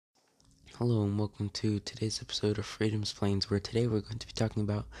Hello and welcome to today's episode of Freedom's Plains, where today we're going to be talking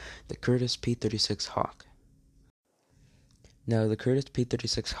about the Curtiss P-36 Hawk. Now, the Curtiss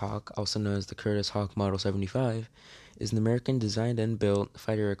P-36 Hawk, also known as the Curtiss Hawk Model 75, is an American designed and built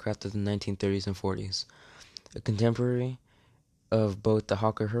fighter aircraft of the 1930s and 40s, a contemporary of both the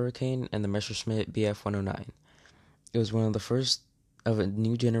Hawker Hurricane and the Messerschmitt Bf-109. It was one of the first of a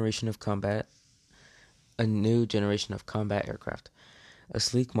new generation of combat aircraft. A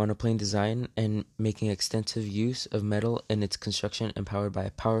sleek monoplane design and making extensive use of metal in its construction and powered by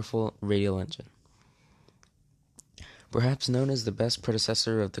a powerful radial engine. Perhaps known as the best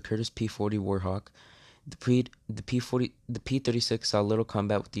predecessor of the Curtiss P-40 Warhawk, the P-36 saw little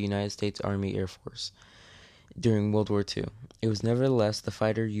combat with the United States Army Air Force during World War II. It was nevertheless the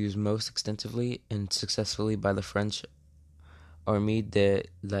fighter used most extensively and successfully by the French Armée de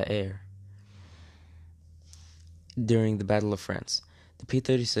l'Air during the Battle of France. The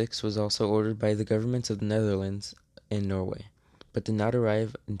P-36 was also ordered by the governments of the Netherlands and Norway, but did not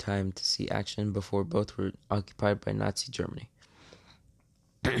arrive in time to see action before both were occupied by Nazi Germany.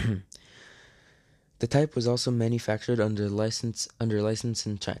 The type was also manufactured under license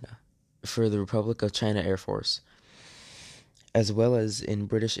in China for the Republic of China Air Force, as well as in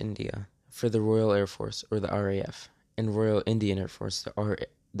British India for the Royal Air Force, or the RAF, and Royal Indian Air Force, the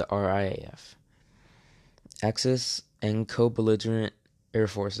RIAF. Axis and co-belligerent air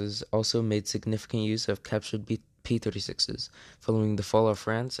forces also made significant use of captured P-36s following the fall of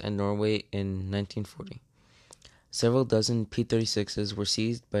France and Norway in 1940. Several dozen P-36s were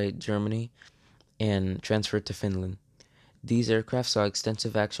seized by Germany and transferred to Finland. These aircraft saw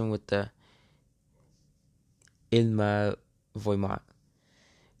extensive action with the Ilmavoimat,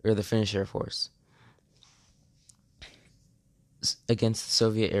 or the Finnish Air Force, against the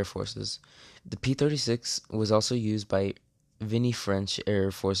Soviet air forces. The P-36 was also used by French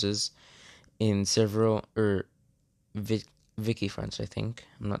air forces in several, Vicky French, I think,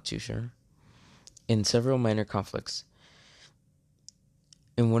 I'm not too sure, in several minor conflicts.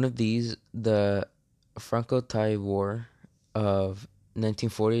 In one of these, the Franco-Thai War of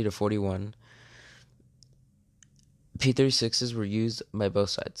 1940 to 41, P-36s were used by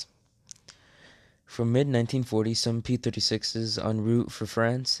both sides. From mid-1940, some P-36s en route for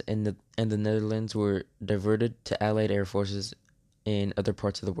France and the Netherlands were diverted to Allied air forces in other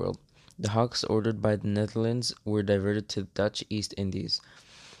parts of the world. The Hawks ordered by the Netherlands were diverted to the Dutch East Indies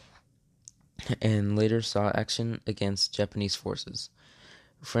and later saw action against Japanese forces.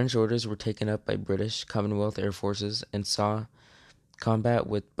 French orders were taken up by British Commonwealth Air Forces and saw combat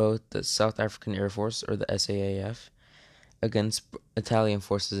with both the South African Air Force, or the SAAF, against Italian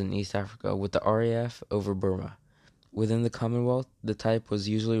forces in East Africa, with the RAF over Burma. Within the Commonwealth, the type was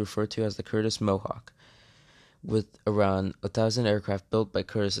usually referred to as the Curtiss Mohawk. With around 1,000 aircraft built by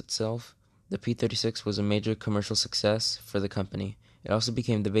Curtiss itself, the P-36 was a major commercial success for the company. It also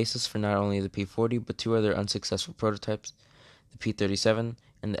became the basis for not only the P-40, but two other unsuccessful prototypes, the P-37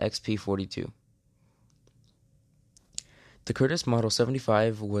 and the XP-42. The Curtiss Model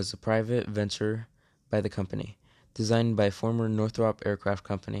 75 was a private venture by the company, designed by former Northrop Aircraft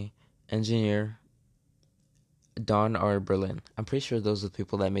Company engineer Don R. Berlin. I'm pretty sure those are the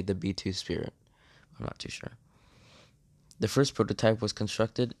people that made the B-2 Spirit. I'm not too sure. The first prototype,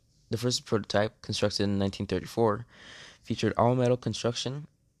 constructed in 1934, featured all-metal construction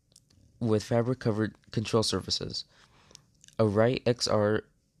with fabric-covered control surfaces, a Wright XR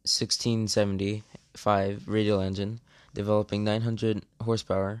 1675 radial engine developing 900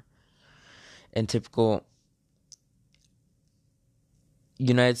 horsepower, and typical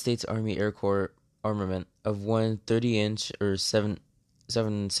United States Army Air Corps armament of one 30-inch or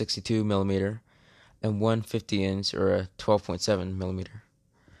 7.62 millimeter and one 50-inch or a 12.7 millimeter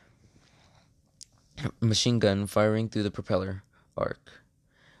machine gun firing through the propeller arc.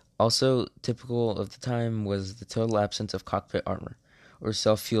 Also typical of the time was the total absence of cockpit armor or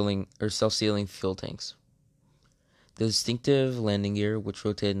self-sealing fuel tanks. The distinctive landing gear, which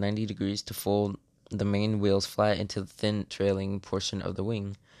rotated 90 degrees to fold the main wheels flat into the thin trailing portion of the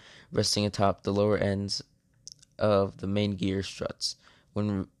wing, resting atop the lower ends of the main gear struts.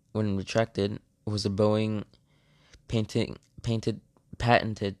 When retracted, was a Boeing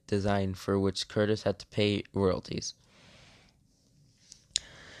patented design for which Curtiss had to pay royalties.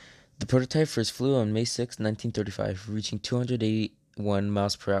 The prototype first flew on May 6, 1935, reaching 281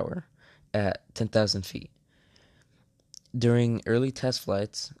 miles per hour at 10,000 feet. During early test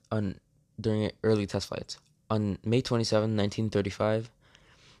flights on May 27, 1935,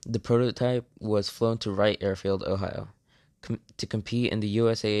 the prototype was flown to Wright Airfield, Ohio, to compete in the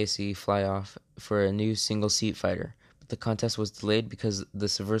USAAC fly-off for a new single-seat fighter, but the contest was delayed because the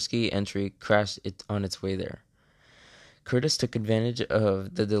Seversky entry crashed on its way there. Curtiss took advantage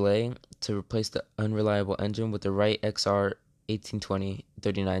of the delay to replace the unreliable engine with the Wright XR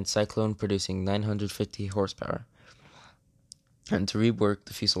 1820-39 Cyclone producing 950 horsepower, and to rework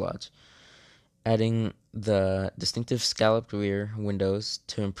the fuselage, adding the distinctive scalloped rear windows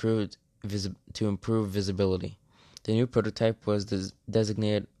to improve visibility. The new prototype was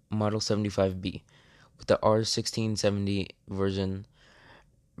designated Model 75B, with the R1670 version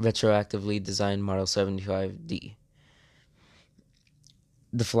retroactively designed Model 75D.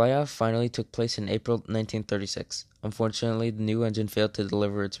 The fly-off finally took place in April 1936. Unfortunately, the new engine failed to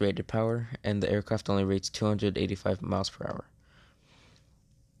deliver its rated power, and the aircraft only reached 285 miles per hour.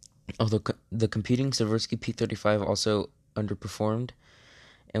 Although the competing Seversky P-35 also underperformed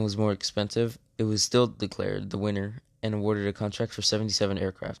and was more expensive, it was still declared the winner and awarded a contract for 77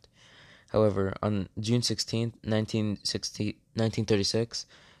 aircraft. However, on June 16, 1936,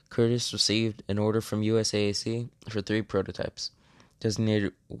 Curtiss received an order from USAAC for 3 prototypes,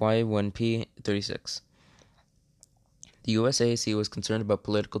 designated Y-1P-36. The USAAC was concerned about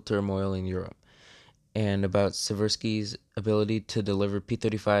political turmoil in Europe and about Seversky's ability to deliver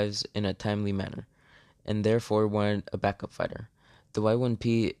P-35s in a timely manner, and therefore wanted a backup fighter. The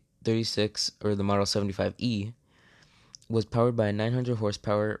Y-1P-36, or the Model 75E, was powered by a 900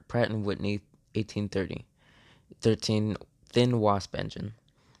 horsepower Pratt & Whitney 1813 thin Wasp engine,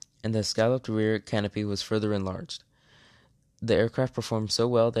 and the scalloped rear canopy was further enlarged. The aircraft performed so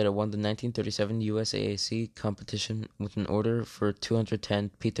well that it won the 1937 USAAC competition with an order for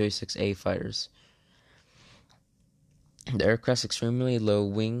 210 P-36A fighters. The aircraft's extremely low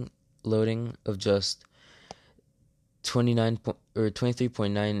wing loading of just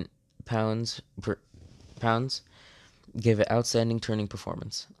 23.9 pounds gave it outstanding turning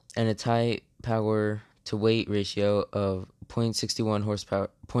performance, and its high power to weight ratio of 0.61 horsepower,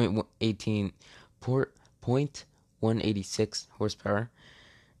 0.186 horsepower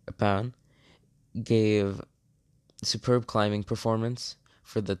a pound gave superb climbing performance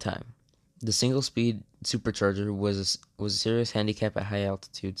for the time. The single-speed supercharger was a serious handicap at high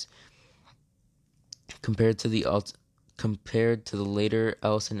altitudes compared to the later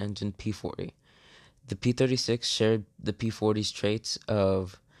Allison engine P-40. The P-36 shared the P-40's traits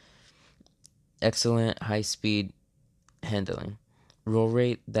of excellent high-speed handling, roll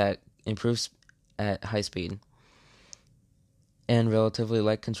rate that improves at high speed, and relatively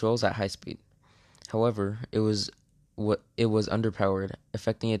light controls at high speed. However, it was underpowered,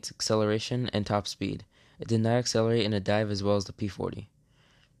 affecting its acceleration and top speed. It did not accelerate in a dive as well as the P-40.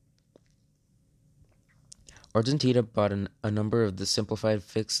 Argentina bought a number of the simplified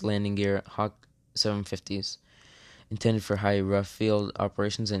fixed landing gear Hawk 750s, intended for high rough field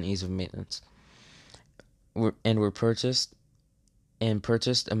operations and ease of maintenance, and purchased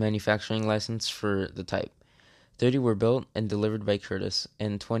a manufacturing license for the type. 30 were built and delivered by Curtiss,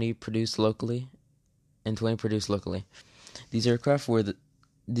 and 20 produced locally. These aircraft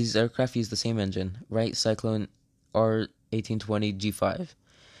used the same engine, Wright Cyclone R1820 G5,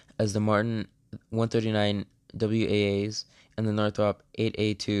 as the Martin 139 WAAs and the Northrop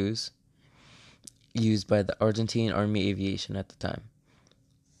 8A2s used by the Argentine Army Aviation at the time.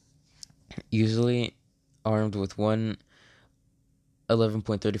 Usually armed with one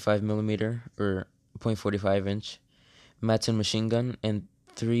 11.35 millimeter or 0.45 inch Madsen machine gun and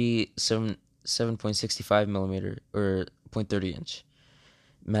three 7.65 millimeter or 0.30 inch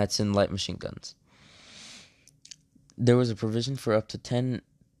Madsen light machine guns. There was a provision for up to 10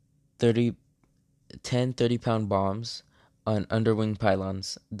 30-pound bombs on underwing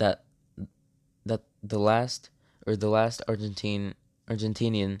pylons that the last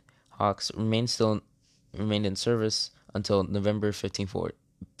Argentinian Hawks remained in service until November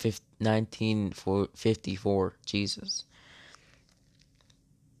 1954. Jesus.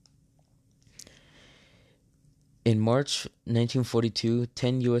 In March 1942,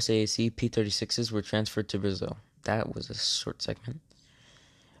 10 USAAC P-36s were transferred to Brazil. That was a short segment.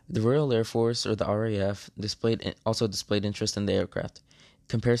 The Royal Air Force, or the RAF, also displayed interest in the aircraft.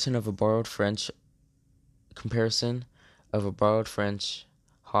 Comparison of a borrowed French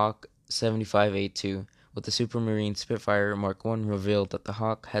Hawk 75A2 with the Supermarine Spitfire Mark I revealed that the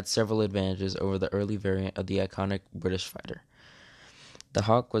Hawk had several advantages over the early variant of the iconic British fighter. The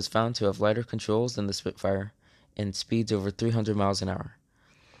Hawk was found to have lighter controls than the Spitfire and speeds over 300 miles an hour,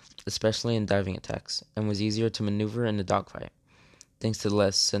 especially in diving attacks, and was easier to maneuver in a dogfight, thanks to the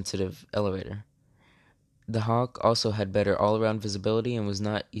less sensitive elevator. The Hawk also had better all-around visibility and was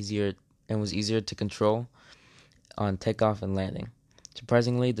easier to control on takeoff and landing.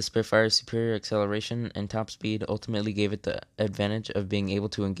 Surprisingly, the Spitfire's superior acceleration and top speed ultimately gave it the advantage of being able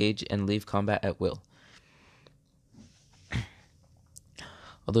to engage and leave combat at will.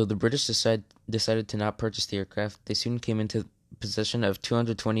 Although the British decided to not purchase the aircraft, they soon came into possession of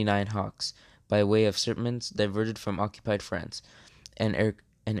 229 Hawks by way of shipments diverted from occupied France, and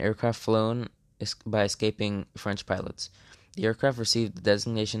aircraft flown by escaping French pilots. The aircraft received the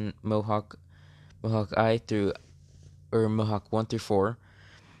designation Mohawk I through Mohawk 1 through 4,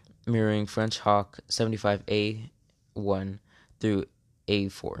 mirroring French Hawk 75A1 through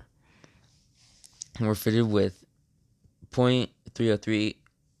A4, and were fitted with .303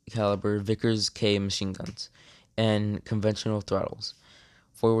 caliber Vickers K machine guns and conventional throttles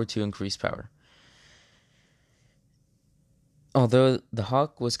forward to increase power. Although the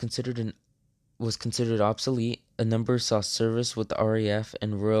Hawk was considered obsolete, a number saw service with the RAF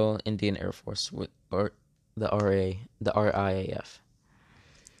and Royal Indian Air Force, or the RAF,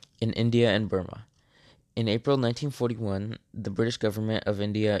 in India and Burma. In April 1941, the British government of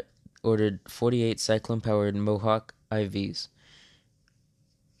India ordered 48 cyclone-powered Mohawk IVs,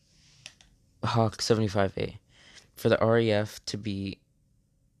 Hawk 75A, for the RAF to be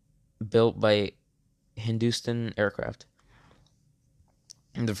built by Hindustan Aircraft.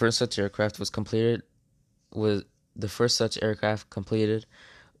 The first such aircraft completed was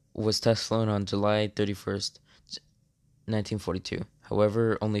test flown on July 31st, 1942.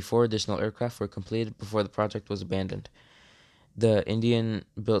 However, only 4 additional aircraft were completed before the project was abandoned. The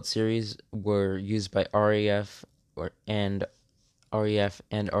Indian-built series were used by RAF and RIAF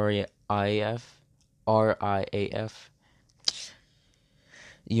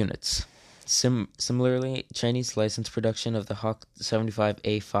units. Similarly, Chinese licensed production of the Hawk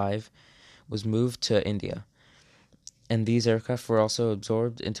 75A5 was moved to India, and these aircraft were also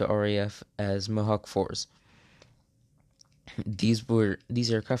absorbed into RAF as Mohawk 4s. These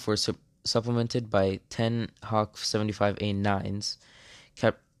aircraft were supplemented by 10 Hawk 75A9s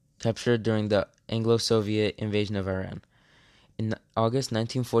captured during the Anglo-Soviet invasion of Iran. In August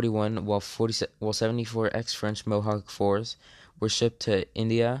 1941, while 74 ex-French Mohawk 4s were shipped to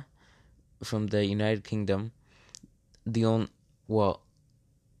India from the United Kingdom, that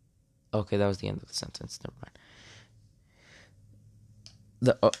was the end of the sentence. Never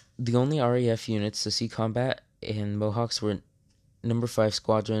mind. The only RAF units to see combat in Mohawks were Number 5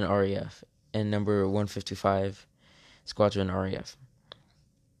 Squadron RAF and Number 155 Squadron RAF.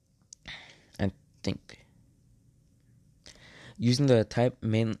 I think. Using the type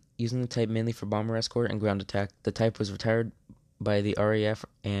mainly for bomber escort and ground attack, the type was retired by the RAF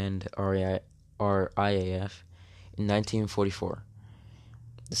and RIAF in 1944.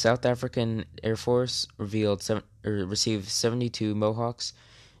 The South African Air Force received 72 Mohawks.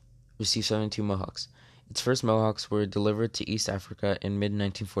 Its first Mohawks were delivered to East Africa in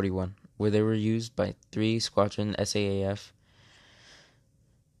mid-1941, where they were used by 3 Squadron SAAF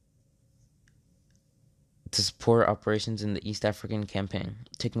to support operations in the East African campaign,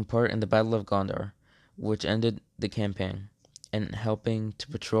 taking part in the Battle of Gondar, which ended the campaign, and helping to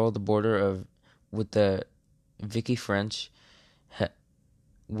patrol the border with the Vicky French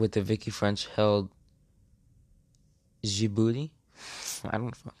held Djibouti. I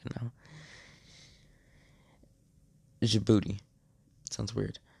don't fucking know. Djibouti. Sounds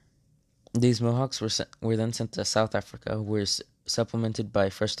weird. These Mohawks were then sent to South Africa, where supplemented by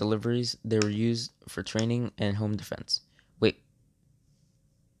fresh deliveries, they were used for training and home defense. Wait.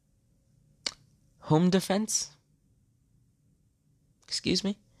 Home defense? Excuse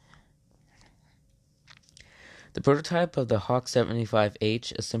me? The prototype of the Hawk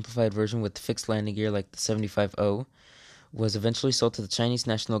 75H, a simplified version with fixed landing gear like the 75O, was eventually sold to the Chinese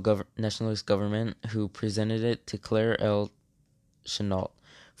nationalist government, who presented it to Claire L. Chennault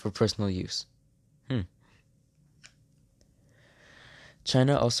for personal use.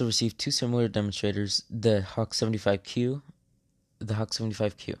 China also received 2 similar demonstrators, the Hawk 75Q.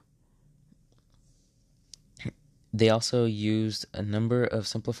 They also used a number of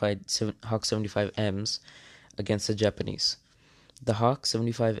simplified Hawk 75Ms against the Japanese. The Hawk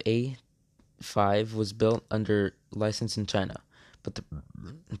 75A5 was built under license in China, but the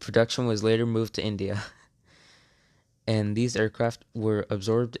production was later moved to India, and these aircraft were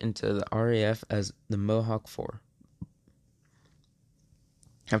absorbed into the RAF as the Mohawk 4.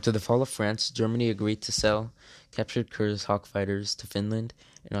 After the fall of France, Germany agreed to sell captured Kurs Hawk fighters to Finland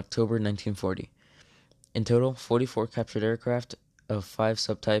in October 1940. In total, 44 captured aircraft of 5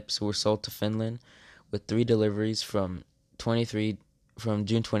 subtypes were sold to Finland, with 3 deliveries from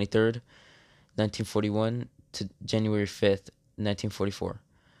June 23rd, 1941 to January 5th, 1944.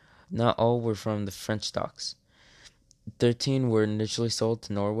 Not all were from the French stocks. 13 were initially sold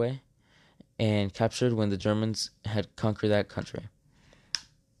to Norway and captured when the Germans had conquered that country.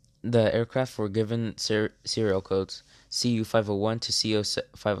 The aircraft were given serial codes CU-501 to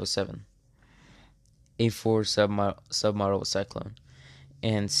CU-507, A4 submodel Cyclone,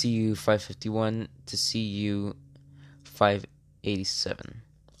 and CU-551 to CU-587,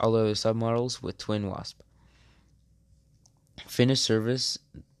 all other submodels with twin Wasp. In Finnish service,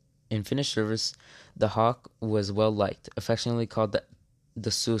 the Hawk was well liked, affectionately called the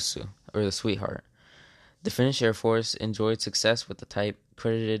Susu, or the Sweetheart. The Finnish Air Force enjoyed success with the type,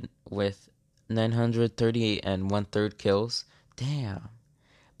 credited with 938 and one-third kills,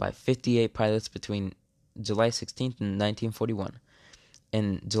 by 58 pilots between July 16th, 1941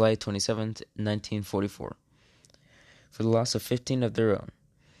 and July 27th, 1944, for the loss of 15 of their own.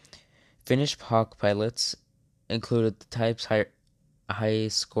 Finnish Hawk pilots included the type's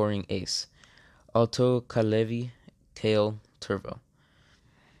high-scoring ace, Otto Kalevi Kale Turvo.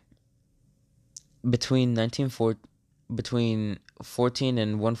 Between 14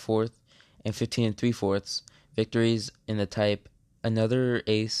 and 1/4 and 15 and 3/4 victories in the type, another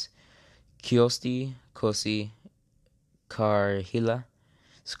ace, Kyösti Kosi Karhila,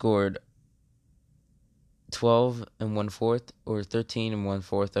 scored 12 and 1/4 or 13 and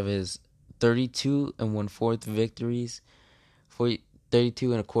 1/4 of his 32 and 1/4 victories,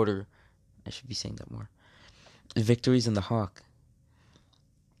 32 and a quarter, I should be saying that more, victories in the Hawk.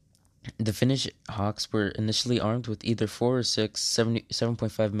 The Finnish Hawks were initially armed with either 4 or 6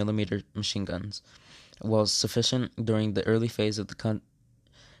 7.5 millimeter machine guns, while sufficient during the early phase of the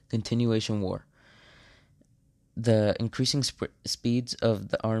continuation war. The increasing speeds of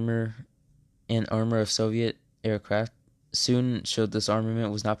the armor of Soviet aircraft soon showed this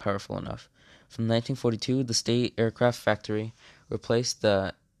armament was not powerful enough. From 1942, the State Aircraft Factory replaced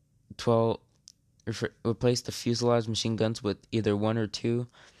the fuselage machine guns with either 1 or 2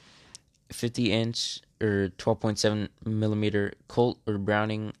 50-inch or 12.7 millimeter Colt or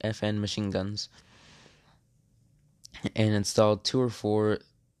Browning FN machine guns, and installed 2 or 4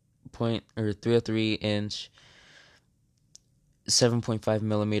 303-inch 7.5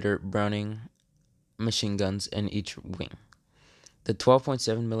 millimeter Browning machine guns in each wing. The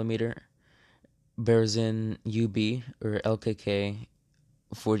 12.7 millimeter Berezin UB or LKK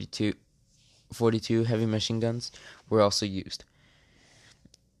 42 heavy machine guns were also used.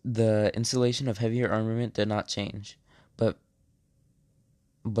 The installation of heavier armament did not change, but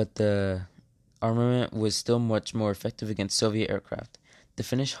the armament was still much more effective against Soviet aircraft. The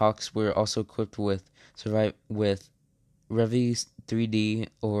Finnish Hawks were also equipped with Revi 3D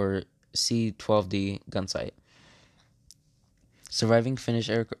or C-12D gunsight. Surviving Finnish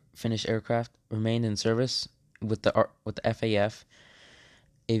aircraft remained in service with the FAF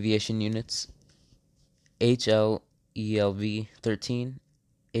aviation units HLELV 13,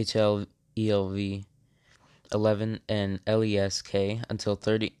 HLELV 11, and LESK until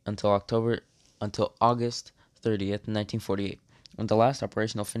August 30th, 1948, when the last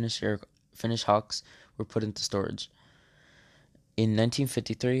operational Finnish Hawks were put into storage. In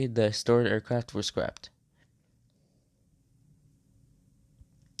 1953, the stored aircraft were scrapped.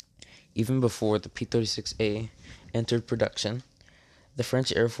 Even before the P-36A entered production, the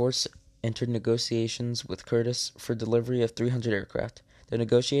French Air Force entered negotiations with Curtiss for delivery of 300 aircraft. The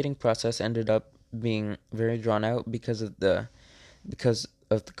negotiating process ended up being very drawn out because of the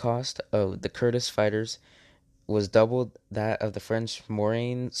cost of the Curtiss fighters was double that of the French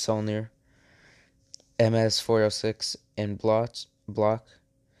Morane Saulnier MS-406 and Bloch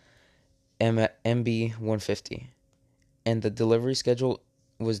MB-150, and the delivery schedule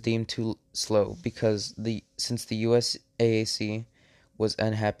was deemed too slow since the US AAC was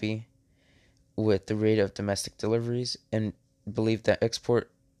unhappy with the rate of domestic deliveries and believed that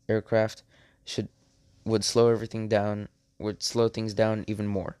export aircraft would slow things down even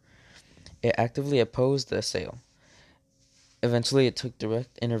more. It actively opposed the sale. Eventually, it took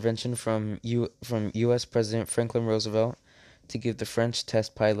direct intervention from U.S. President Franklin Roosevelt to give the French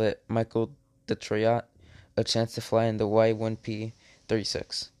test pilot Michael Detroyat a chance to fly in the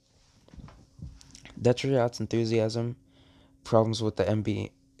Y-1P-36. Detroyat's enthusiasm, problems with the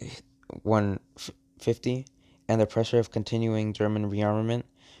MB-150, and the pressure of continuing German rearmament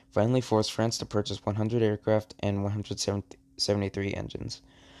finally forced France to purchase 100 aircraft and 173 engines.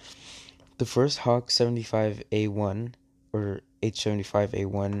 The first Hawk 75A1 or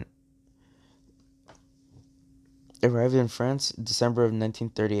H-75A1 arrived in France December of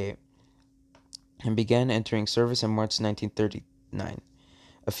 1938 and began entering service in March 1939.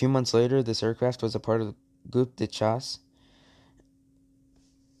 A few months later, this aircraft was a part of the Groupe de Chasse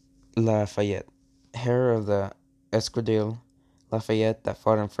Lafayette, heir of the Escadrille Lafayette that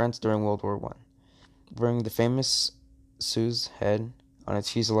fought in France during World War I, wearing the famous Suze head on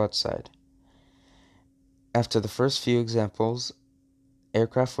its fuselage side. After the first few examples,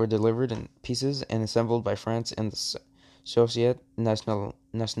 aircraft were delivered in pieces and assembled by France in the Société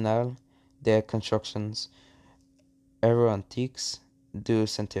Nationale des Constructions Aéronautiques du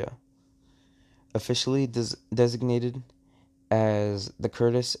Centre, officially designated as the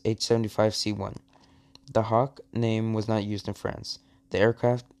Curtiss H-75C1. The Hawk name was not used in France. The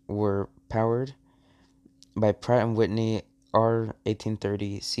aircraft were powered by Pratt & Whitney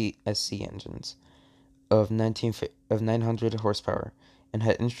R1830 CSC engines of 900 horsepower and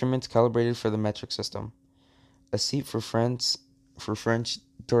had instruments calibrated for the metric system, a seat for French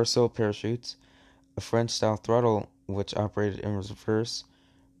dorsal parachutes, a French-style throttle which operated in reverse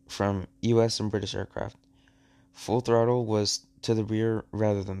from U.S. and British aircraft. Full throttle was to the rear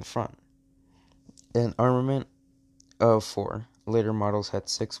rather than the front. An armament of 4. Later models had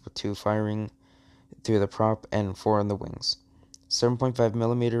 6 with 2 firing through the prop and 4 in the wings.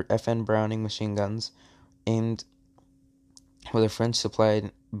 7.5mm FN Browning machine guns aimed with a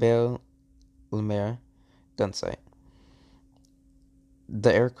French-supplied Belle-Lumiere gun sight.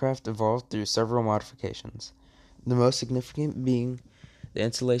 The aircraft evolved through several modifications, the most significant being the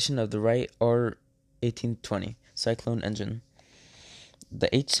installation of the Wright R1820 Cyclone engine.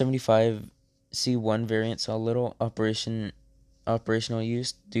 The H-75C1 variant saw little operational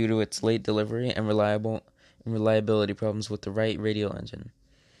use due to its late delivery and reliability problems with the Wright radial engine.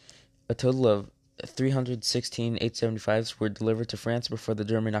 A total of 316 H-75s were delivered to France before the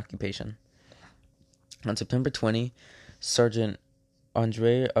German occupation. On September 20, Sergeant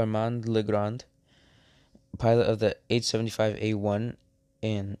André Armand Legrand, pilot of the H-75A1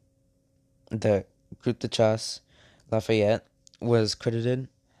 and the Groupe de Chasse Lafayette, was credited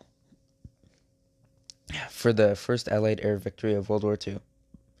for the first Allied air victory of World War II.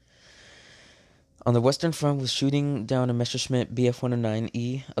 On the Western Front was shooting down a Messerschmitt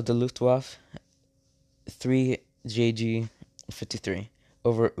Bf-109E of the Luftwaffe 3JG-53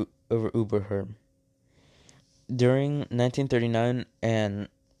 over Oberherm. During 1939 and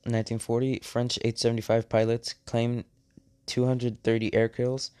 1940, French H-75 pilots claimed 230 air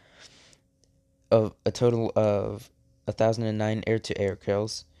kills, of a total of 1,009 air-to-air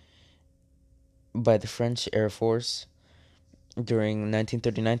kills by the French Air Force during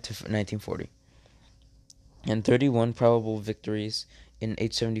 1939 to 1940, and 31 probable victories in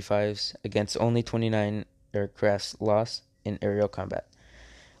H-75s against only 29 aircraft's loss in aerial combat,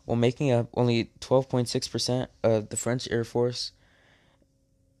 while making up only 12.6% of the French Air Force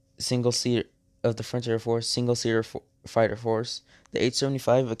single-seater fighter force. The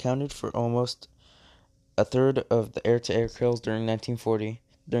H-75 accounted for almost a third of the air-to-air kills during the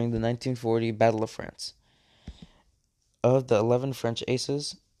 1940 Battle of France. Of the 11 French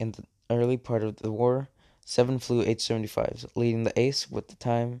aces in the early part of the war, 7 flew H-75s, leading ace of the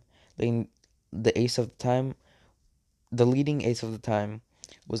time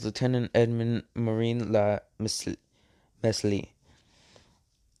was Lieutenant Edmond Marin La Meslie,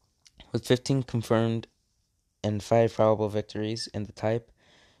 with 15 confirmed and 5 probable victories in the type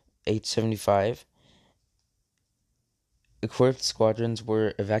H-75. Equipped squadrons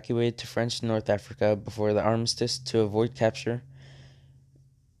were evacuated to French North Africa before the armistice to avoid capture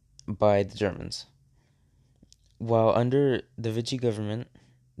by the Germans. While under the Vichy government,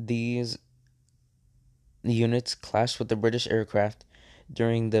 these units clashed with the British aircraft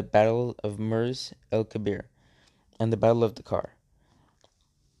during the Battle of Mers el Kabir and the Battle of Dakar.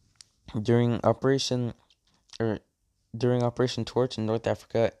 During Operation Torch in North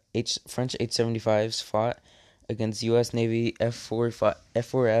Africa, French H-75s fought against U.S. Navy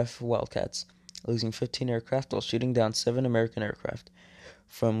F-4F Wildcats, losing 15 aircraft while shooting down 7 American aircraft.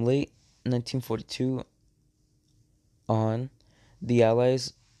 From late 1942 on, the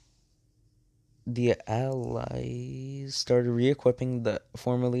Allies started re-equipping the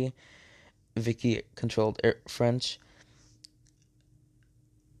formerly Vichy-controlled French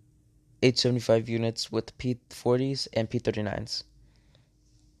H-75 units with P-40s and P-39s.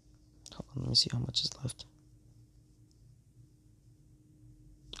 Hold on, let me see how much is left.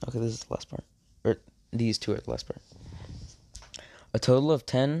 Okay, this is the last part. Or these two are the last part. A total of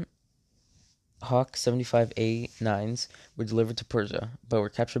 10 Hawk 75A9s were delivered to Persia, but were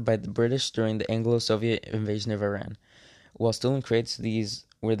captured by the British during the Anglo-Soviet invasion of Iran. While still in crates, these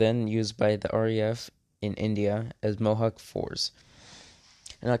were then used by the RAF in India as Mohawk 4s.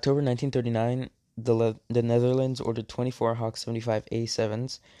 In October 1939, the Netherlands ordered 24 Hawk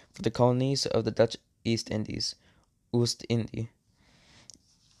 75A7s for the colonies of the Dutch East Indies, Oost-Indie.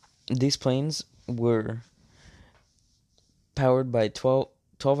 These planes were powered by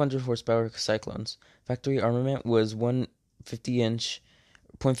 1,200 horsepower Cyclones. Factory armament was one 50-inch,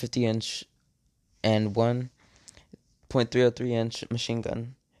 .50-inch, and one .303-inch machine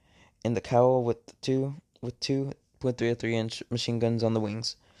gun, and the cowl with two .303-inch machine guns on the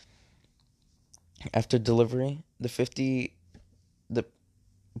wings. After delivery, the .50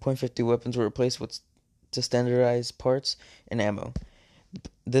 weapons were replaced to standardized parts and ammo.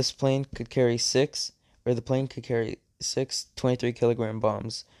 The plane could carry six 23-kilogram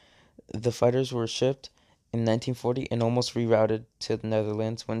bombs. The fighters were shipped in 1940 and almost rerouted to the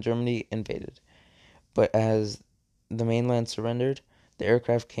Netherlands when Germany invaded. But as the mainland surrendered, the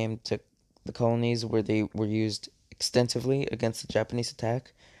aircraft came to the colonies where they were used extensively against the Japanese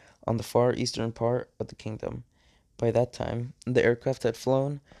attack on the far eastern part of the kingdom. By that time, the aircraft had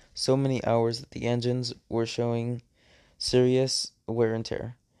flown so many hours that the engines were showing serious wear and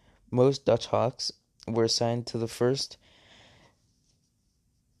tear. Most Dutch Hawks were assigned to the first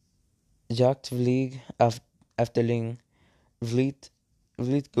Jachtvliegafdeling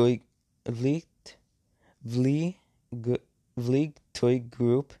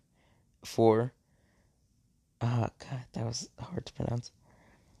Vliegtuiggroup 4. God, that was hard to pronounce.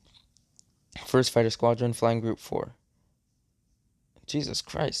 First Fighter Squadron, Flying Group 4. Jesus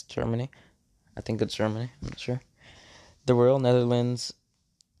Christ, Germany. I think it's Germany, I'm not sure. The Royal Netherlands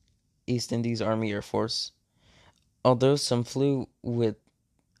East Indies Army Air Force. Although some flew with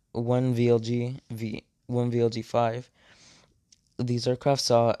one VLG-5, these aircraft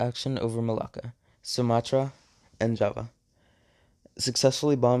saw action over Malacca, Sumatra, and Java,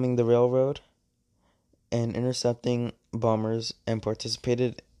 successfully bombing the railroad and intercepting bombers, and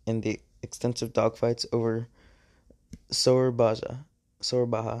participated in the extensive dogfights over Sorbaja,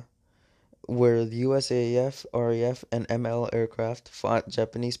 where the USAF, RAF, and ML aircraft fought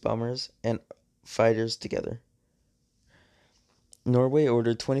Japanese bombers and fighters together. Norway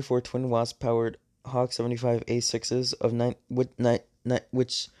ordered 24 twin-wasp powered Hawk 75 A6s,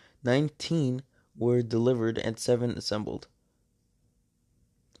 which 19 were delivered and 7 assembled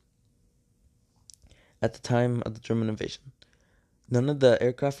at the time of the German invasion. None of the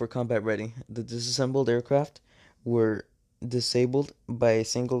aircraft were combat ready. The disassembled aircraft were disabled by a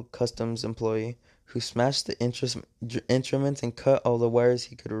single customs employee who smashed the instruments and cut all the wires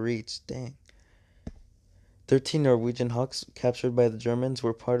he could reach. Dang. 13 Norwegian Hawks captured by the Germans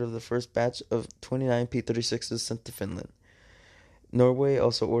were part of the first batch of 29 P-36s sent to Finland. Norway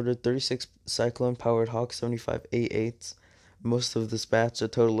also ordered 36 Cyclone-powered Hawk 75 A8s. Most of this batch, a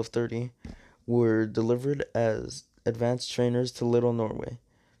total of 30, were delivered as advanced trainers to Little Norway,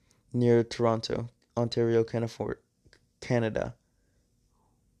 near Toronto, Ontario, Canada.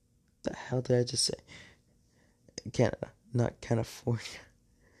 The hell did I just say? Canada, not California.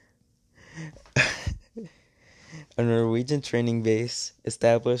 A Norwegian training base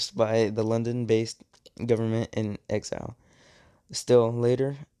established by the London-based government in exile. Still,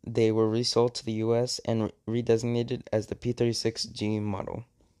 later, they were resold to the U.S. and redesignated as the P-36G model.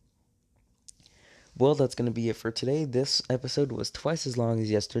 Well, that's going to be it for today. This episode was twice as long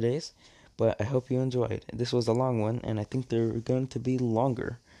as yesterday's, but I hope you enjoyed. This was a long one, and I think they're going to be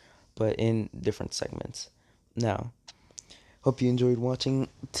longer, but in different segments. Now, hope you enjoyed watching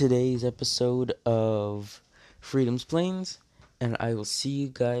today's episode of Freedom's Plains, and I will see you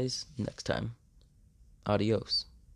guys next time. Adios.